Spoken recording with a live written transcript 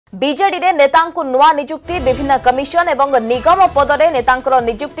BJD रे नेतांकु नुआ नियुक्ति विभिन्न कमिशन एवं निगम पदरे नेतांकर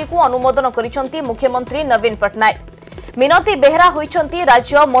नियुक्ति को अनुमोदन करिसंती मुख्यमंत्री नवीन पटनायक। मिनती बेहरा होइछंती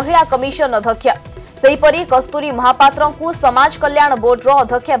राज्य महिला कमिशन अध्यक्षा। सेहीपरि कस्तूरी महापात्र को समाज कल्याण बोर्ड रो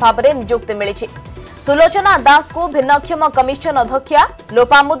अध्यक्ष भाबरे नियुक्ति मिलिछि। सुलोचना दास को भिन्नक्षम कमिशन अध्यक्षा,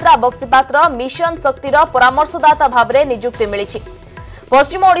 लोपामुद्रा बक्सीपात्र मिशन शक्तिर परामर्शदाता भाबरे नियुक्ति मिलिछि।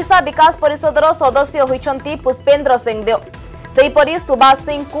 पश्चिम ओडिशा विकास परिषदर सदस्य होइछंती पुष्पेन्द्र सिंहदेव। सेहीपरि सुभाष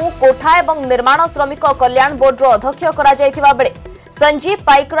सिंह को कोठा एवं निर्माण श्रमिक कल्याण बोर्ड रो अध्यक्ष करा जायथिबा बेले संजीव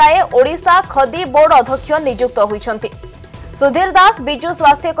पाइकराय ओडिशा खदी बोर्ड अध्यक्ष नियुक्त होइछंती। सुधीर दास बिजु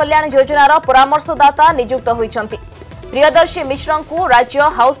स्वास्थ्य कल्याण योजनार परामर्शदाता नियुक्त होइछंती। प्रियदर्शी मिश्र को राज्य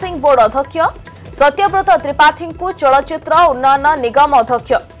हाउसिंग बोर्ड अध्यक्ष, सत्यव्रत त्रिपाठी को चलचित्र उन्नयन निगम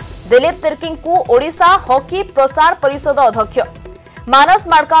अध्यक्ष, दिलीप तिर्की को ओडिशा हॉकी प्रसार परिषद अध्यक्ष, मानस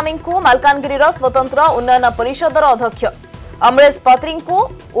मार्कामी को मालकानगिरीर स्वतंत्र उन्नयन परिषदर अध्यक्ष, अमरेश पत्री को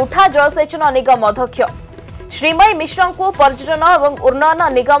उठा जलसेचन निगम अध्यक्ष, श्रीमयी मिश्र को पर्यटन और उन्नयन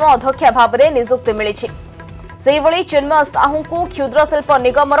निगम अध्यक्ष भाव में नियुक्ति मिली। सेहीभଳି चिन्मय साहू को क्षुद्र शिल्प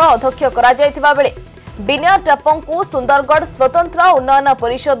निगमर अध्यक्ष करा जायथिबा बेले विनय टप्पं को सुंदरगढ़ स्वतंत्र उन्नयन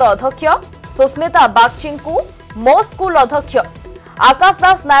परिषद अध्यक्ष, सुस्मिता बागची को मो स्कूल अध्यक्ष, आकाश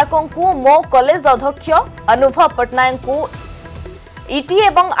दास नायक को मो कॉलेज अध्यक्ष, अनुभव पटनायक को ईटी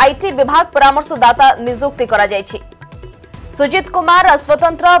एवं आईटी विभाग परामर्शदाता नियुक्ति करा जायछि। सुजित कुमार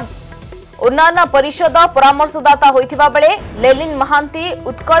स्वतंत्र उन्नयन परिषद परामर्शदाता होइथिबा बेले लेलिन महांती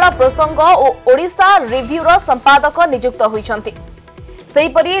उत्कल प्रसंग और ओडिशा रिव्यूर संपादक नियुक्त होइछंती।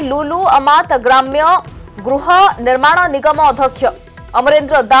 सेहीपरि लुलु अमात ग्राम्य गृह निर्माण निगम अध्यक्ष,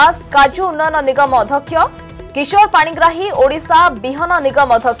 अमरेंद्र दास काजू उन्नयन निगम अध्यक्ष, किशोर पाणिग्राही ओडिशा बिहन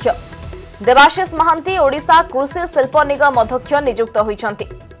निगम अध्यक्ष, देवाशीष महांती ओडिशा कृषि शिल्प निगम अध्यक्ष नियुक्त होइछंती।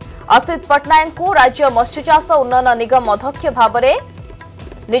 असित पटनायक को राज्य मत्स्यचाष उन्नयन निगम अध्यक्ष भाव में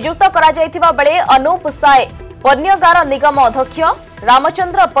नियुक्त करा जायथिबा बेले अनूप साय पन्यगार निगम अध्यक्ष,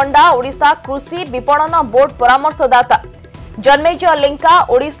 रामचंद्र पंडा ओडिशा कृषि विपणन बोर्ड परामर्शदाता, जन्मेजय लिंका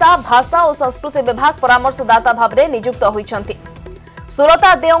ओडिशा भाषा और संस्कृति विभाग परामर्शदाता भाव में नियुक्त होइछंती।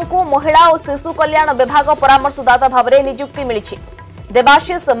 सुरता देव को महिला और शिशु कल्याण विभाग परामर्शदाता भाव में नियुक्ति मिली।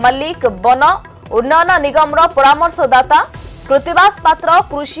 देवाशीष मल्लिक वन उन्नयन निगम परामर्शदाता, कृतिवास पात्र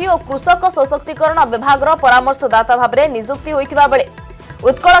कृषि और कृषक सशक्तिकरण विभाग परामर्शदाता भाव में नियुक्ति होइथिबा बेले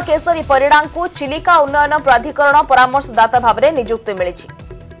उत्कल केसरी परिडा को चिलिका उन्नयन प्राधिकरण परामर्शदाता भाव में नियुक्ति मिली।